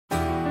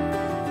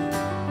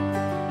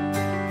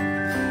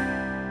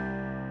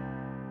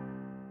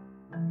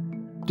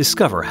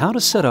Discover how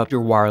to set up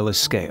your wireless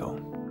scale.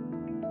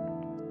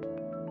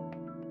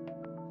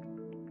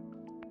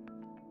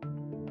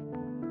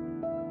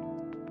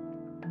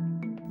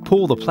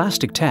 Pull the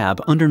plastic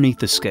tab underneath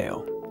the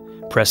scale.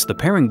 Press the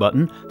pairing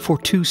button for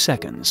 2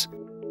 seconds.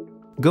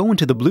 Go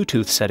into the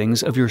Bluetooth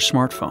settings of your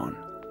smartphone.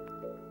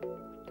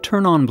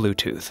 Turn on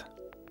Bluetooth.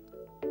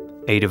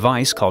 A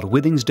device called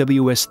Withings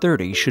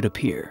WS30 should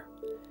appear.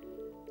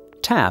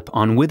 Tap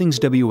on Withings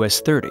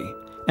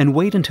WS30 and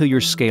wait until your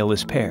scale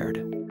is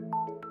paired.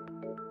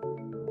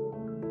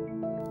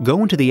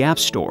 Go into the App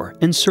Store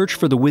and search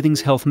for the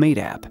Withings HealthMate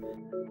app.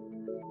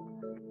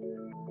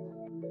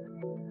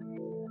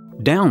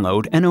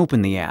 Download and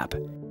open the app.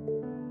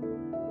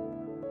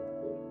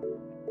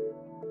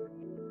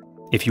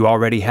 If you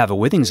already have a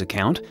Withings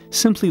account,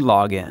 simply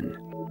log in.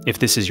 If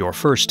this is your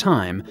first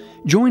time,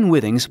 join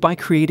Withings by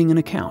creating an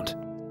account.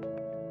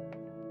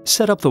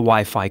 Set up the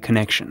Wi-Fi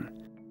connection.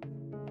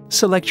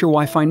 Select your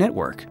Wi-Fi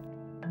network.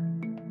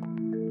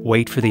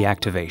 Wait for the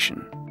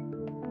activation.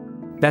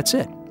 That's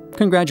it.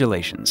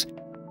 Congratulations.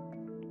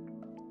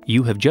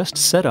 You have just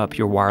set up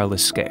your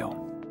wireless scale.